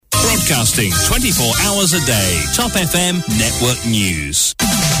Broadcasting 24 hours a day. Top FM Network News.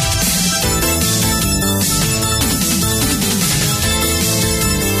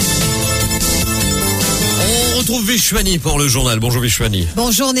 On retrouve Vishwani pour le journal. Bonjour Vishwani.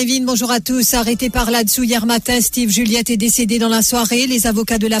 Bonjour Nevin, bonjour à tous. Arrêté par là-dessous hier matin, Steve Juliette est décédé dans la soirée. Les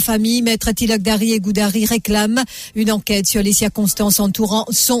avocats de la famille, Maître Tilak Dari et Goudari, réclament une enquête sur les circonstances entourant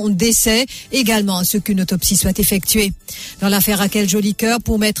son décès, également à ce qu'une autopsie soit effectuée. Dans l'affaire Raquel Jolicoeur,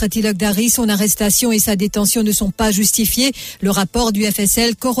 pour Maître Tilak Dari, son arrestation et sa détention ne sont pas justifiées. Le rapport du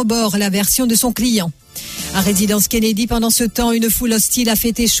FSL corrobore la version de son client. À résidence Kennedy, pendant ce temps, une foule hostile a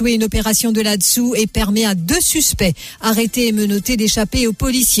fait échouer une opération de là-dessous et permet à 2 suspects arrêtés et menottés d'échapper aux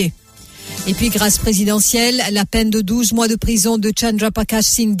policiers. Et puis, grâce présidentielle, la peine de 12 mois de prison de Chandra Prakash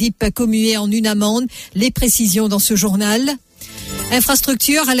Singh Deep commuée en une amende. Les précisions dans ce journal.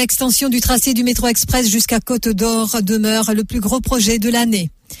 Infrastructure, à l'extension du tracé du métro express jusqu'à Côte d'Or demeure le plus gros projet de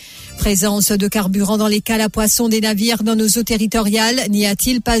l'année. Présence de carburant dans les cales à poissons des navires dans nos eaux territoriales. N'y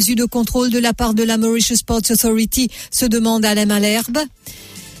a-t-il pas eu de contrôle de la part de la Mauritius Ports Authority, se demande Alain Malherbe.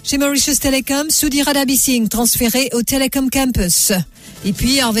 Chez Mauritius Telecom, Sudhir Radhabi Singh transféré au Telecom Campus. Et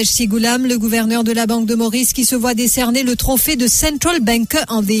puis, Harvesh Sigoulam, le gouverneur de la Banque de Maurice, qui se voit décerner le trophée de Central Banker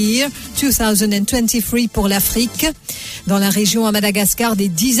of the Year 2023 pour l'Afrique. Dans la région à Madagascar, des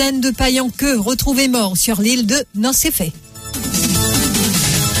dizaines de pailles en queue retrouvés morts sur l'île de Nosefé.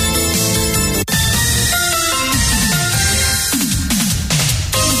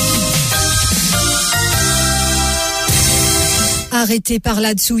 Arrêté par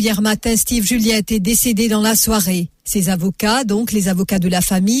là-dessous hier matin, Steve Juliette est décédé dans la soirée. Ses avocats, donc les avocats de la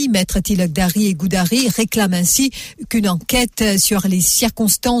famille, Maître Tilak Dari et Goudari, réclament ainsi qu'une enquête sur les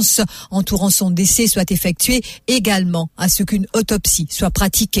circonstances entourant son décès soit effectuée, également à ce qu'une autopsie soit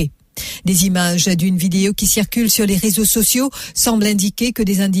pratiquée. Des images d'une vidéo qui circule sur les réseaux sociaux semblent indiquer que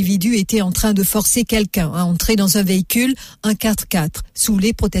des individus étaient en train de forcer quelqu'un à entrer dans un véhicule, un 4x4, sous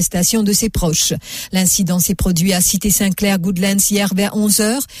les protestations de ses proches. L'incident s'est produit à Cité Saint-Clair Goodlands hier vers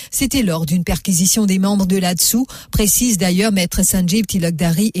 11h. C'était lors d'une perquisition des membres de là-dessous, précise d'ailleurs Maître Sanjeev Tilak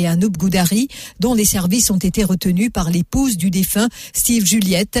Dari et Anup Goudari, dont les services ont été retenus par l'épouse du défunt Steve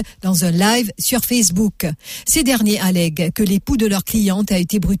Juliette dans un live sur Facebook. Ces derniers allèguent que l'époux de leur cliente a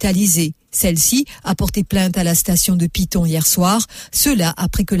été brutalisé. Celle-ci a porté plainte à la station de Piton hier soir, cela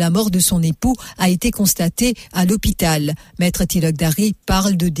après que la mort de son époux a été constatée à l'hôpital. Maître Tilak Dari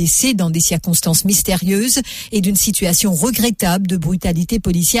parle de décès dans des circonstances mystérieuses et d'une situation regrettable de brutalité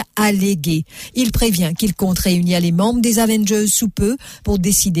policière alléguée. Il prévient qu'il compte réunir les membres des Avengers sous peu pour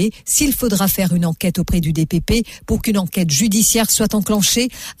décider s'il faudra faire une enquête auprès du DPP pour qu'une enquête judiciaire soit enclenchée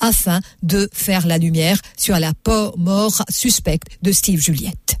afin de faire la lumière sur la mort suspecte de Steve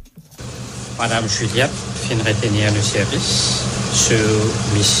Juliette. Madame Juliette fin retenir le service. Ce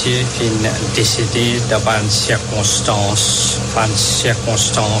monsieur fin décédé dans une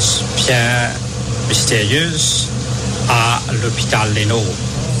circonstance bien mystérieuse à l'hôpital Leno.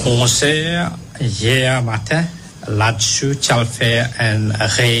 11h hier matin, là-dessus, tu as fait un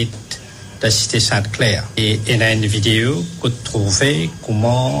raid de Cité Sainte-Claire. Et il y a une vidéo que tu trouvais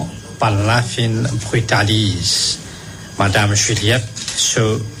comment par la fin brutalise Madame Juliette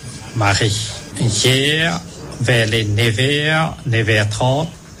se marie. Hier, vers les 9h, 9h30,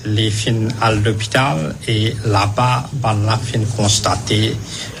 les fins à l'hôpital et là-bas, la fin constatée,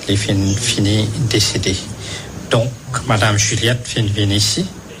 les fins fini décédées. Donc, Madame Juliette fin vient ici,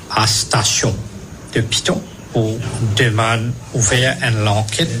 à station de Piton, pour demander ouvrir une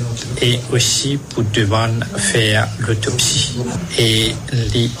enquête et aussi pour demander faire l'autopsie. Et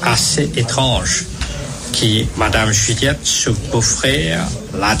c'est assez étrange qui Madame Juliette, ce beau-frère,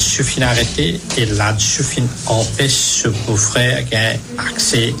 là-dessus fin arrêté et là-dessus fin empêche ce beau-frère d'avoir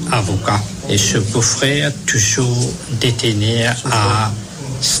accès à avocat. Et ce beau-frère toujours détenu à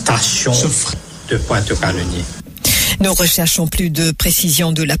station de Pointe-Calonier. Nous recherchons plus de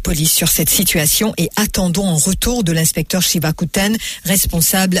précisions de la police sur cette situation et attendons un retour de l'inspecteur Shivakutan,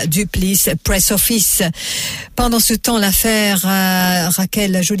 responsable du Police Press Office. Pendant ce temps, l'affaire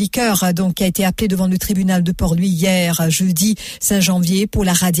Raquel Jolicoeur, donc, a été appelée devant le tribunal de Port-Louis hier, jeudi 5 janvier, pour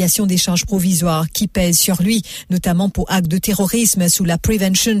la radiation des charges provisoires qui pèsent sur lui, notamment pour actes de terrorisme sous la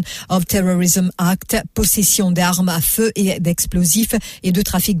Prevention of Terrorism Act, possession d'armes à feu et d'explosifs et de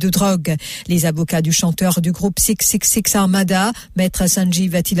trafic de drogue. Les avocats du chanteur du groupe 666 Six Armada, Maître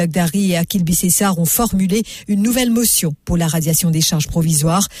Sanjeev Tilak Dari et Akil Bissessar ont formulé une nouvelle motion pour la radiation des charges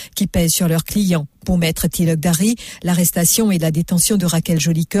provisoires qui pèsent sur leurs clients. Pour Maître Tilak Dari, l'arrestation et la détention de Raquel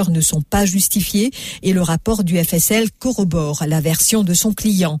Jolicoeur ne sont pas justifiées et le rapport du FSL corrobore la version de son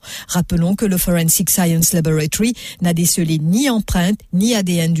client. Rappelons que le Forensic Science Laboratory n'a décelé ni empreinte ni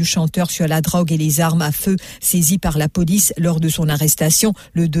ADN du chanteur sur la drogue et les armes à feu saisies par la police lors de son arrestation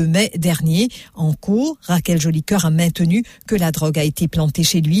le 2 mai dernier. En cours, Raquel Jolicoeur a maintenu que la drogue a été plantée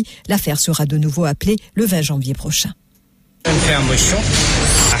chez lui. L'affaire sera de nouveau appelée le 20 janvier prochain. On fait une motion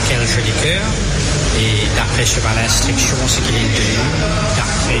à Raquel Jolicoeur et d'après l'instruction, ce qu'il est devenu,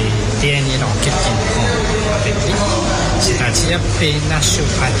 d'après dernier enquête qu'il prend avec lui, c'est-à-dire PNA sur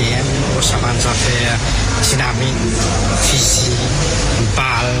ADN pour savoir des affaires dynamique, physique,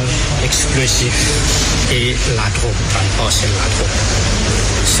 balles, explosifs et la drogue, c'est la drogue.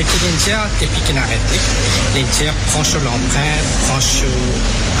 Ce qu'il dit, depuis qu'il a arrêté, il dit prends sur l'empreinte, prends sur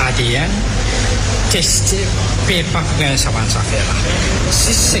ADN, tester, paye pas pour gagner ça affaire-là.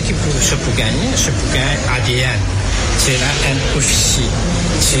 Si c'est ce qui peut gagner, c'est pour gagner ADN. C'est là un officier.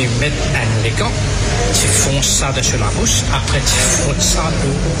 Tu mets un légat, tu fonces ça dessus la bouche, après tu frottes ça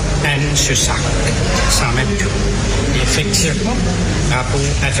de un sur sac. Ça même tout. Et effectivement, pour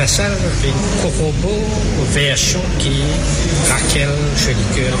FSL, une corrobore version qui Raquel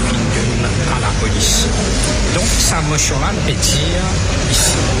Jolicoeur donne à la police. Donc, sa motion-là peut dire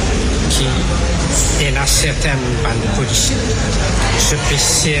ici qu'il y a certaines bandes policiers se peut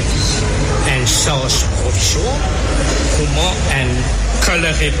servir une charge provisoire comment un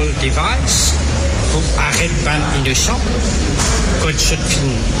colorable device pour arrêter ban innocent quand je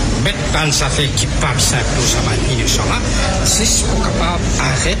mettre ban affaires qui pas simple ça ban innocent là c'est pour capable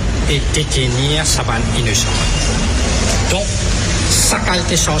arrêter et détenir ça ban innocent donc sa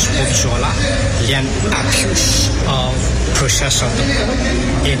qualité charge provisoire là il y a un abuse of process of the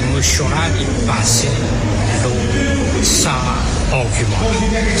court et émotionnel est passé dans sa argument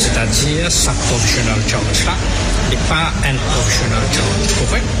c'est-à-dire sa provisional charge là n'est pas un provisional charge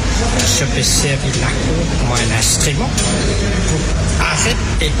correct je peux servir la cour comme un instrument pour arrêter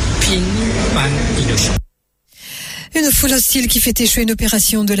et punir ban innocent. Une foule hostile qui fait échouer une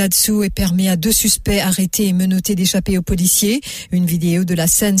opération de là-dessous et permet à 2 suspects arrêtés et menottés d'échapper aux policiers. Une vidéo de la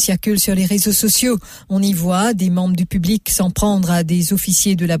scène circule sur les réseaux sociaux. On y voit des membres du public s'en prendre à des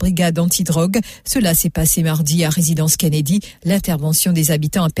officiers de la brigade antidrogue. Cela s'est passé mardi à Résidence Kennedy. L'intervention des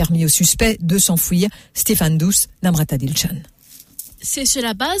habitants a permis aux suspects de s'enfuir. Stéphane Douce, Namrata Dilchan. C'est sur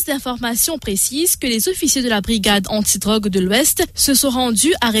la base d'informations précises que les officiers de la brigade antidrogue de l'Ouest se sont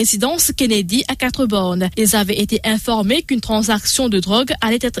rendus à Résidence Kennedy à 4 bornes. Ils avaient été informés qu'une transaction de drogue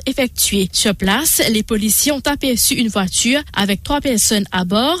allait être effectuée. Sur place, les policiers ont aperçu une voiture avec 3 personnes à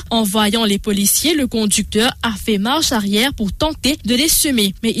bord. En voyant les policiers, le conducteur a fait marche arrière pour tenter de les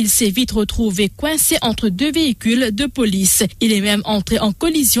semer. Mais il s'est vite retrouvé coincé entre 2 véhicules de police. Il est même entré en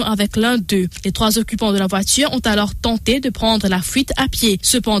collision avec l'un d'eux. Les 3 occupants de la voiture ont alors tenté de prendre la fuite à pied.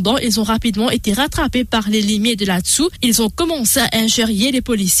 Cependant, ils ont rapidement été rattrapés par les limiers de là-dessous. Ils ont commencé à injurier les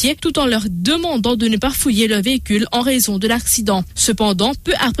policiers tout en leur demandant de ne pas fouiller leur véhicule en raison de l'accident. Cependant,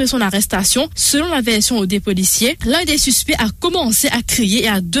 peu après son arrestation, selon la version des policiers, l'un des suspects a commencé à crier et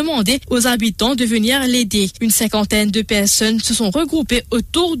à demander aux habitants de venir l'aider. Une 50aine de personnes se sont regroupées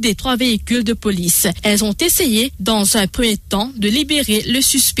autour des 3 véhicules de police. Elles ont essayé, dans un premier temps, de libérer le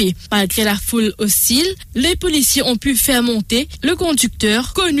suspect. Malgré la foule hostile, les policiers ont pu faire monter le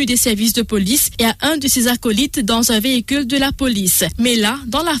conducteur connu des services de police et à un de ses acolytes dans un véhicule de la police. Mais là,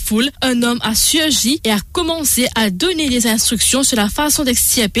 dans la foule, un homme a surgi et a commencé à donner des instructions sur la façon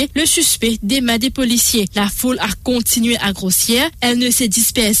d'extirper le suspect des mains des policiers. La foule a continué à grossir, elle ne s'est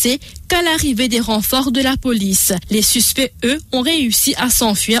dispersée qu'à l'arrivée des renforts de la police. Les suspects, eux, ont réussi à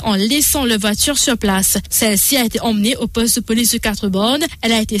s'enfuir en laissant leur voiture sur place. Celle-ci a été emmenée au poste de police de 4 bornes.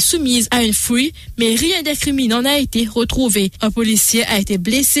 Elle a été soumise à une fouille, mais rien d'incriminant n'a été retrouvé. Un policier a été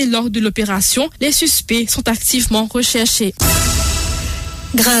blessé lors de l'opération. Les suspects sont activement recherchés.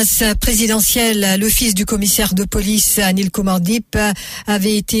 Grâce présidentielle, le fils du commissaire de police Anil Kumar Deep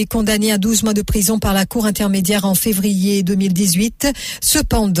avait été condamné à 12 mois de prison par la cour intermédiaire en février 2018.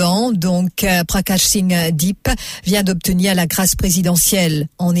 Cependant, Prakash Singh Deep vient d'obtenir la grâce présidentielle.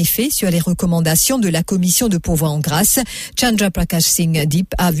 En effet, sur les recommandations de la commission de pourvoi en grâce, Chandra Prakash Singh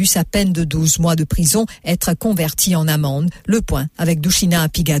Deep a vu sa peine de 12 mois de prison être convertie en amende. Le point avec Dushina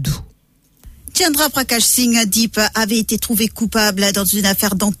Apigadou. Chandra Prakash Singh Deep avait été trouvé coupable dans une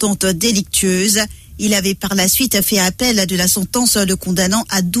affaire d'entente délictueuse. Il avait par la suite fait appel de la sentence le condamnant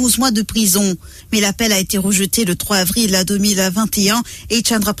à 12 mois de prison. Mais l'appel a été rejeté le 3 avril 2021 et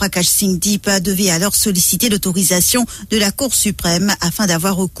Chandra Prakash Singh Deep devait alors solliciter l'autorisation de la Cour suprême afin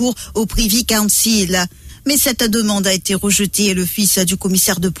d'avoir recours au Privy Council. Mais cette demande a été rejetée et le fils du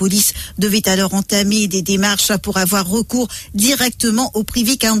commissaire de police devait alors entamer des démarches pour avoir recours directement au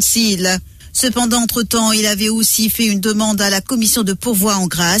Privy Council. Cependant, entre-temps, il avait aussi fait une demande à la commission de pourvoi en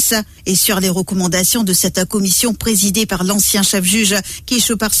grâce. Et sur les recommandations de cette commission présidée par l'ancien chef-juge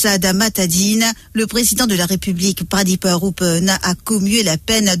Keshoparsad Matadine, le président de la République, Pradeep Rupan, a commué la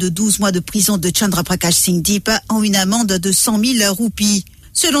peine de 12 mois de prison de Chandra Prakash Singh Deep en une amende de 100 000 roupies.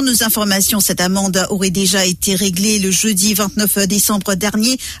 Selon nos informations, cette amende aurait déjà été réglée le jeudi 29 décembre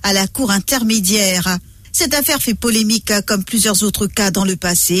dernier à la Cour intermédiaire. Cette affaire fait polémique comme plusieurs autres cas dans le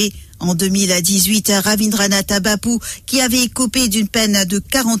passé. En 2018, Ravindranath Bapu, qui avait écopé d'une peine de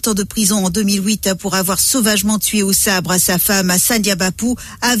 40 ans de prison en 2008 pour avoir sauvagement tué au sabre sa femme Sandhya Bapu,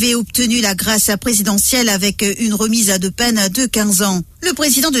 avait obtenu la grâce présidentielle avec une remise de peine de 15 ans. Le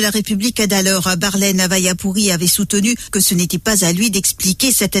président de la République d'alors, Barlen Vayapuri, avait soutenu que ce n'était pas à lui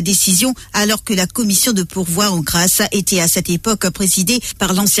d'expliquer cette décision alors que la commission de pourvoi en grâce était à cette époque présidée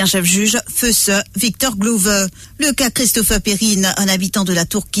par l'ancien chef-juge Feus Victor Glover. Le cas Christopher Perrine, un habitant de la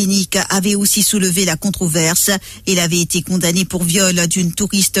Tourkinique, avait aussi soulevé la controverse. Il avait été condamné pour viol d'une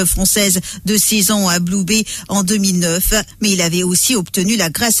touriste française de 16 ans à Blue Bay en 2009, mais il avait aussi obtenu la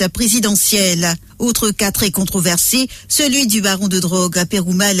grâce présidentielle. Autre cas très controversé, celui du baron de drogue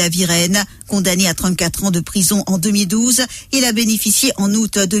Perumal Viren, condamné à 34 ans de prison en 2012. Il a bénéficié en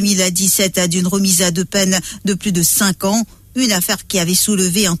août 2017 d'une remise de peine de plus de 5 ans. Une affaire qui avait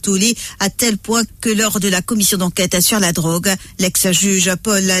soulevé un tollé à tel point que lors de la commission d'enquête sur la drogue, l'ex-juge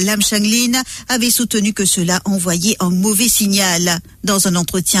Paul Lamchanglin avait soutenu que cela envoyait un mauvais signal. Dans un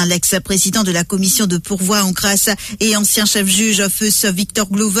entretien, l'ex-président de la commission de pourvoi en grâce et ancien chef-juge Feus Victor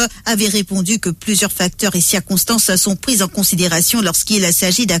Glover avait répondu que plusieurs facteurs et circonstances sont pris en considération lorsqu'il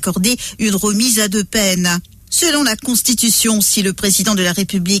s'agit d'accorder une remise de peine. Selon la Constitution, si le président de la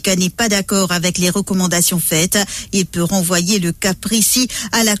République n'est pas d'accord avec les recommandations faites, il peut renvoyer le cas précis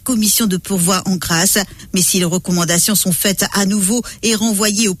à la commission de pourvoi en grâce. Mais si les recommandations sont faites à nouveau et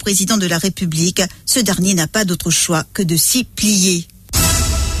renvoyées au président de la République, ce dernier n'a pas d'autre choix que de s'y plier.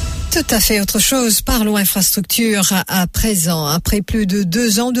 Tout à fait autre chose. Parlons infrastructure à présent. Après plus de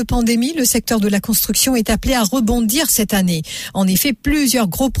 2 ans de pandémie, le secteur de la construction est appelé à rebondir cette année. En effet, plusieurs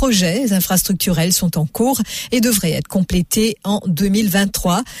gros projets infrastructurels sont en cours et devraient être complétés en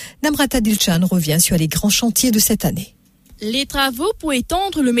 2023. Namrata Dilchan revient sur les grands chantiers de cette année. Les travaux pour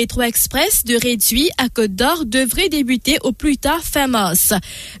étendre le métro express de Réduit à Côte-d'Or devraient débuter au plus tard fin mars.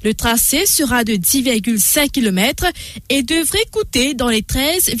 Le tracé sera de 10,5 km et devrait coûter dans les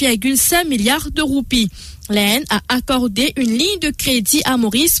 13,5 milliards de roupies. L'Inde a accordé une ligne de crédit à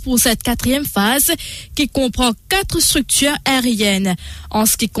Maurice pour cette 4e phase qui comprend 4 structures aériennes. En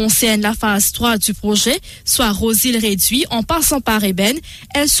ce qui concerne la phase 3 du projet, soit Rosil-Réduit en passant par Eben,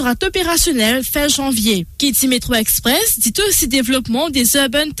 elle sera opérationnelle fin janvier. Qui dit métro express dit aussi développement des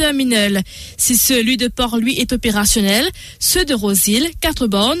urban terminals. Si celui de Port-Louis est opérationnel, ceux de Rosil, 4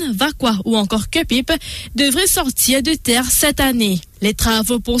 bornes, Vakwa ou encore Cupip devraient sortir de terre cette année. Les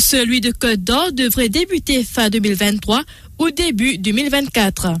travaux pour celui de Côte-d'Or devraient débuter fin 2023 ou début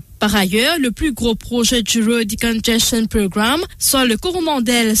 2024. Par ailleurs, le plus gros projet du Road Decongestion Program, soit le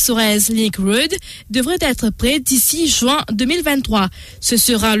Coromandel-Sorez Link Road, devrait être prêt d'ici juin 2023. Ce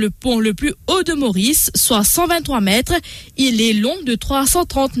sera le pont le plus haut de Maurice, soit 123 mètres. Il est long de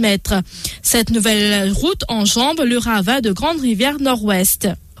 330 mètres. Cette nouvelle route enjambe le ravin de Grande-Rivière Nord-Ouest.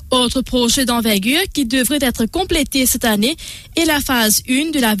 Autre projet d'envergure qui devrait être complété cette année est la phase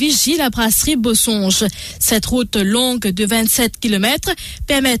 1 de la Vigie la brasserie Bossonge. Cette route longue de 27 km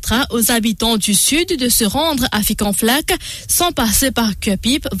permettra aux habitants du sud de se rendre à Ficanflac sans passer par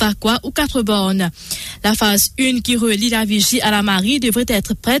Cupip, Vakwa ou 4 bornes. La phase 1 qui relie la Vigie à la Marie devrait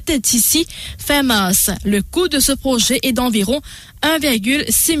être prête d'ici fin mars. Le coût de ce projet est d'environ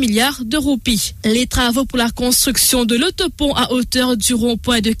 1,6 milliard de roupies. Les travaux pour la construction de l'autopont à hauteur du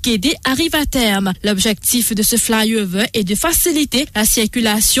rond-point de Kédé arrivent à terme. L'objectif de ce flyover est de faciliter la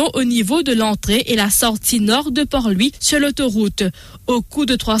circulation au niveau de l'entrée et la sortie nord de Port-Louis sur l'autoroute. Au coût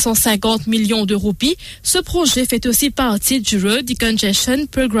de 350 millions de roupies, ce projet fait aussi partie du Road Decongestion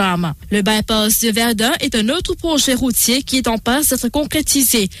Program. Le bypass de Verdun est un autre projet routier qui est en passe d'être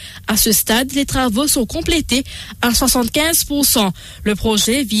concrétisé. À ce stade, les travaux sont complétés à 75%. carburant. Le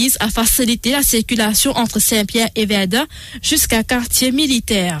projet vise à faciliter la circulation entre Saint-Pierre et Verdun jusqu'à quartier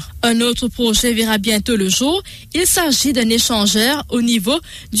militaire. Un autre projet verra bientôt le jour. Il s'agit d'un échangeur au niveau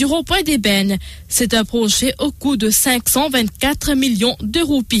du rond-point d'Ébène. C'est un projet au coût de 524 millions de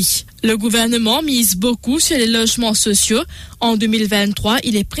roupies. Le gouvernement mise beaucoup sur les logements sociaux. En 2023,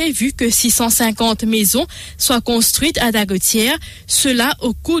 il est prévu que 650 maisons soient construites à Dagotière, cela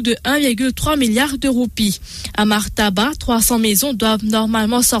au coût de 1,3 milliard de roupies. À Martaba, 300 maisons doivent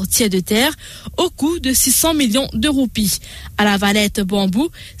normalement sortir de terre au coût de 600 millions de roupies. À la Valette-Bambou,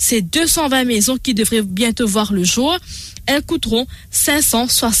 c'est 220 maisons qui devraient bientôt voir le jour. Elles coûteront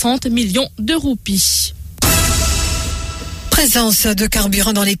 560 millions de roupies. Présence de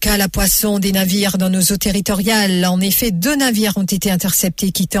carburant dans les cales à poissons des navires dans nos eaux territoriales. En effet, 2 navires ont été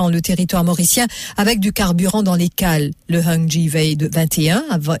interceptés quittant le territoire mauricien avec du carburant dans les cales. Le Hungji Vey de 21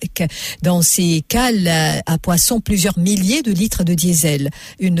 avec dans ces cales à poissons plusieurs milliers de litres de diesel.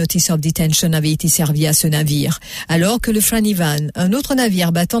 Une notice of detention avait été servie à ce navire. Alors que le Franivan, un autre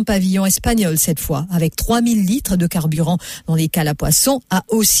navire battant pavillon espagnol cette fois, avec 3000 litres de carburant dans les cales à poissons, a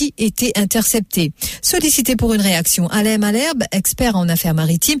aussi été intercepté. Sollicité pour une réaction, Alain Malherbe, expert en affaires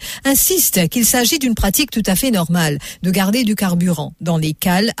maritimes, insiste qu'il s'agit d'une pratique tout à fait normale de garder du carburant dans les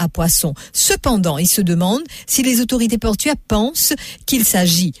cales à poissons. Cependant, il se demande si les autorités portuaires pensent qu'il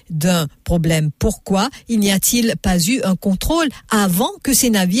s'agit d'un problème. Pourquoi il n'y a-t-il pas eu un contrôle avant que ces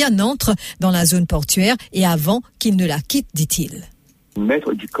navires n'entrent dans la zone portuaire et avant qu'ils ne la quittent, dit-il?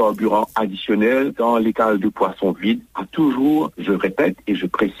 Mettre du carburant additionnel dans les cales de poissons vides a toujours, je répète et je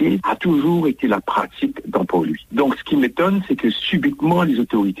précise, a toujours été la pratique dans Port-Louis. Donc ce qui m'étonne, c'est que subitement les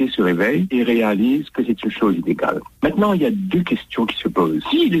autorités se réveillent et réalisent que c'est une chose illégale. Maintenant, il y a 2 questions qui se posent.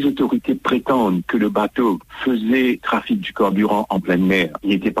 Si les autorités prétendent que le bateau faisait trafic du carburant en pleine mer, il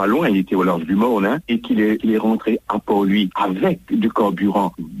n'était pas loin, il était au large du Morne, et qu'il est rentré à Port-Louis avec du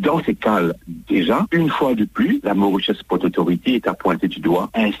carburant dans ces cales déjà, une fois de plus, la Mauritius Port Authority est à pointer du doigt,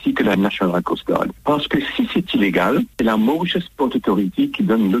 ainsi que la National Coast Guard. Parce que si c'est illégal, c'est la Mauritius Port Authority qui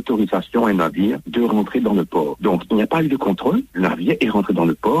donne l'autorisation à un navire de rentrer dans le port. Donc, il n'y a pas eu de contrôle. Le navire est rentré dans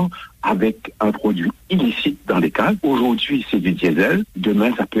le port avec un produit illicite dans les cales. Aujourd'hui, c'est du diesel.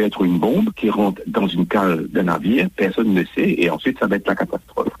 Demain, ça peut être une bombe qui rentre dans une cale d'un navire. Personne ne sait. Et ensuite, ça va être la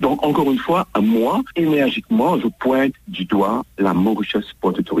catastrophe. Donc, encore une fois, moi, énergiquement, je pointe du doigt la Mauritius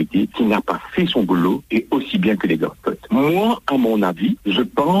Port Authority qui n'a pas fait son boulot et aussi bien que les governments. Moi, à mon avis, je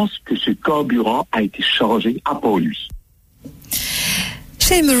pense que ce carburant a été chargé à Port-Louis.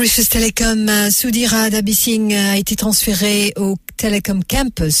 Chez Mauritius Telecom, Sudhira Dabising a été transférée au Telecom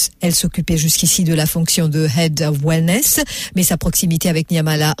Campus. Elle s'occupait jusqu'ici de la fonction de Head of Wellness, mais sa proximité avec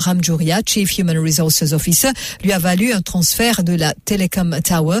Nyamala Ramjouria, Chief Human Resources Officer, lui a valu un transfert de la Telecom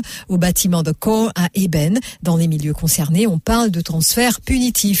Tower au bâtiment de Core à Eben. Dans les milieux concernés, on parle de transfert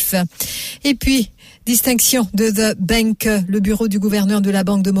punitif. Et puis, distinction de The Bank. Le bureau du gouverneur de la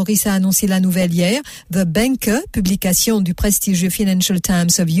Banque de Maurice a annoncé la nouvelle hier. The Bank, publication du prestigieux Financial Times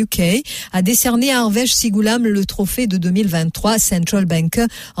of UK, a décerné à Harvesh Sigoulam le trophée de 2023 Central Banker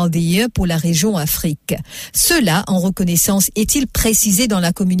of the Year pour la région Afrique. Cela, en reconnaissance, est-il précisé dans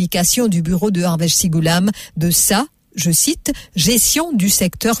la communication du bureau de Harvesh Sigoulam de sa, je cite, gestion du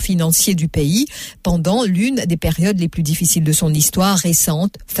secteur financier du pays pendant l'une des périodes les plus difficiles de son histoire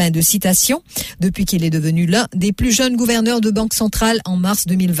récente. Fin de citation. Depuis qu'il est devenu l'un des plus jeunes gouverneurs de banque centrale en mars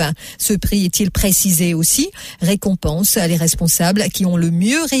 2020. Ce prix est-il précisé aussi? Récompense les responsables qui ont le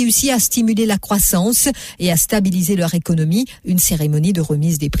mieux réussi à stimuler la croissance et à stabiliser leur économie. Une cérémonie de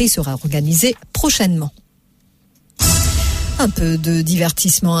remise des prix sera organisée prochainement. Un peu de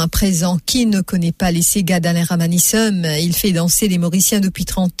divertissement à présent. Qui ne connaît pas les Sega d'Alain Ramanissum? Il fait danser les Mauriciens depuis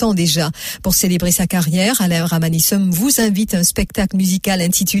 30 ans déjà. Pour célébrer sa carrière, Alain Ramanissum vous invite à un spectacle musical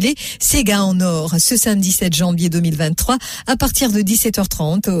intitulé Sega en or ce samedi 7 janvier 2023 à partir de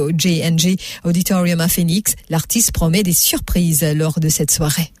 17h30 au JNG Auditorium à Phoenix. L'artiste promet des surprises lors de cette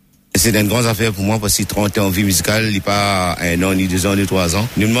soirée. C'est une grande affaire pour moi parce que 30 ans en vie musicale, il n'y a pas 1 an, ni 2 ans, ni 3 ans.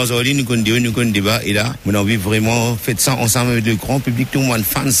 Nous nous connaissons débat et là, nous avons vraiment fait ça ensemble avec le grand public, tout le monde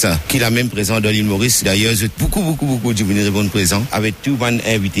fans qui est là même présent dans l'île Maurice. D'ailleurs, beaucoup de venir répondre présent avec tout le monde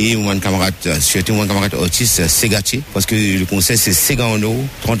invité, mon camarade, surtout mon camarade artiste, Segachi, parce que le concert c'est Sega en eau,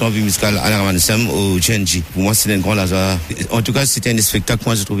 30 ans en vie musicale à la Ramansam au GNG. Pour moi, c'est un grand hasard. En tout cas, c'était un spectacle,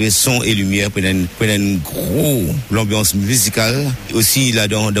 moi, j'ai trouvé son et lumière pour une gros l'ambiance musicale. Aussi, là,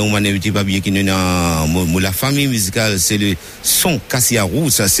 dans invité pas bien qui n'est dans la famille musicale, c'est le son Cassia Roux,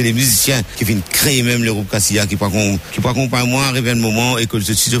 ça c'est les musiciens qui viennent créer même le groupe Cassia qui pas pas moi arrivé un moment et que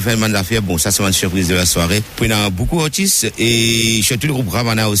je suis fait un d'affaires. Bon, ça c'est une surprise de la soirée. Puis il y a beaucoup d'artistes et surtout le groupe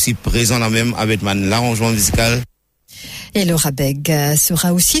Ravana aussi présent là même avec l'arrangement musical. Et le Rabeg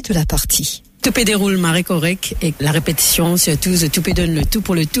sera aussi de la partie. Tout peut déroule marée correct et la répétition surtout, tout peut donner le tout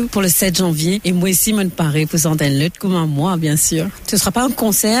pour le 7 janvier. Et moi aussi, mon pari pour s'entendre le comme à moi, bien sûr. Ce sera pas un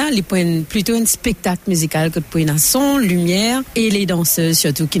concert, plutôt un spectacle musical que pour une son, lumière et les danseuses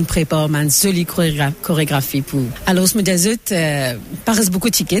surtout qui nous préparent une jolie chorégraphie pour. Alors, ce me paraissent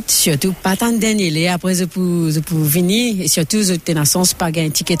beaucoup de tickets, surtout pas tant de derniers, après je peux venir et surtout, je t'ai naissance pas gagner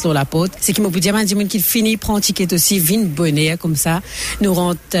un ticket sur la porte. C'est qui m'a dit, qu'il finit, prend un ticket aussi, vine bonnet, comme ça, nous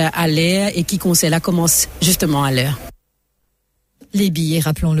rentre à l'air et qui conseil là commence justement à l'heure. Les billets,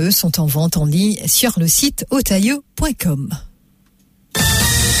 rappelons-le, sont en vente en ligne sur le site otayo.com.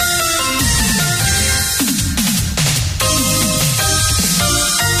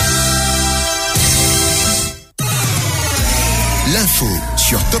 L'info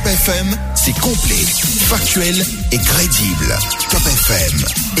sur Top FM, c'est complet, factuel et crédible. Top FM,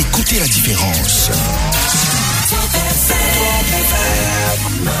 écoutez la différence. Top FM,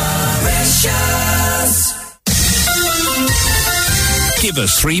 Mauritius. Give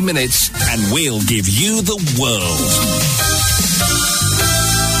us 3 minutes and we'll give you the world.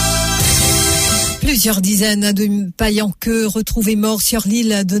 Plusieurs dizaines de Payanqueux retrouvés morts sur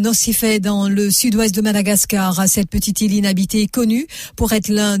l'île de Nocifé dans le sud-ouest de Madagascar. Cette petite île inhabitée est connue pour être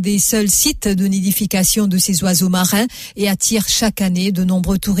l'un des seuls sites de nidification de ces oiseaux marins et attire chaque année de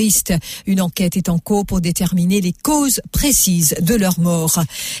nombreux touristes. Une enquête est en cours pour déterminer les causes précises de leur mort.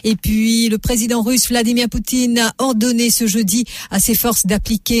 Et puis, le président russe Vladimir Poutine a ordonné ce jeudi à ses forces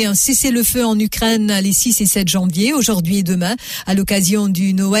d'appliquer un cessez-le-feu en Ukraine les 6 et 7 janvier, aujourd'hui et demain, à l'occasion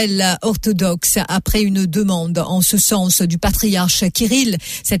du Noël orthodoxe. Après une demande en ce sens du patriarche Kirill,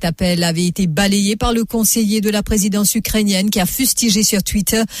 cet appel avait été balayé par le conseiller de la présidence ukrainienne qui a fustigé sur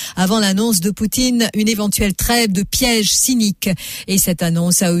Twitter avant l'annonce de Poutine une éventuelle trêve de piège cynique. Et cette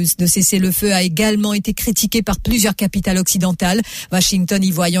annonce de cessez-le-feu a également été critiquée par plusieurs capitales occidentales. Washington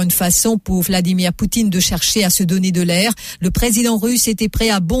y voyant une façon pour Vladimir Poutine de chercher à se donner de l'air. Le président russe était prêt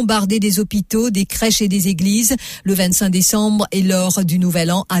à bombarder des hôpitaux, des crèches et des églises. Le 25 décembre et lors du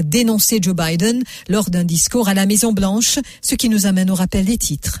Nouvel An a dénoncé Joe Biden lors d'un discours à la Maison-Blanche, ce qui nous amène au rappel des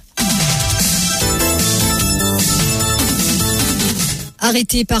titres.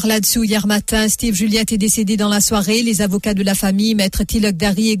 Arrêté par là-dessous hier matin, Steve Juliette est décédé dans la soirée. Les avocats de la famille, maître Tilok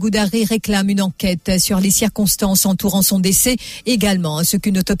Dari et Goudari, réclament une enquête sur les circonstances entourant son décès, également à ce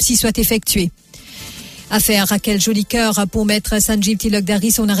qu'une autopsie soit effectuée. Affaire Raquel Jolicoeur pour maître Sanjeev Tilok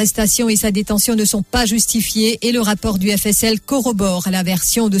Dari, son arrestation et sa détention ne sont pas justifiées et le rapport du FSL corrobore la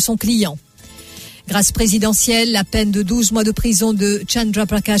version de son client. Grâce présidentielle, la peine de 12 mois de prison de Chandra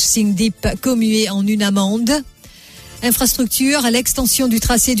Prakash Singh Deep commuée en une amende. Infrastructure, l'extension du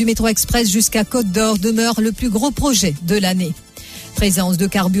tracé du métro express jusqu'à Côte d'Or demeure le plus gros projet de l'année. Présence de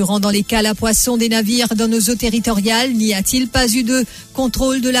carburant dans les cales à poissons des navires dans nos eaux territoriales. N'y a-t-il pas eu de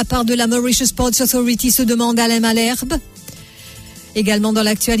contrôle de la part de la Mauritius Ports Authority, se demande Alain Malherbe. Également dans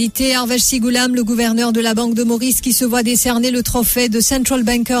l'actualité, Harvesh Sigoulam, le gouverneur de la Banque de Maurice, qui se voit décerner le trophée de Central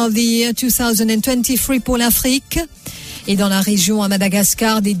Banker of the Year 2023 pour l'Afrique. Et dans la région à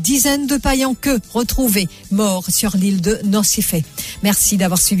Madagascar, des dizaines de Payanqueux retrouvés morts sur l'île de Nocifé. Merci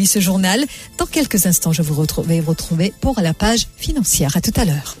d'avoir suivi ce journal. Dans quelques instants, je vous retrouver pour la page financière. À tout à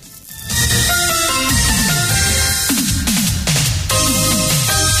l'heure.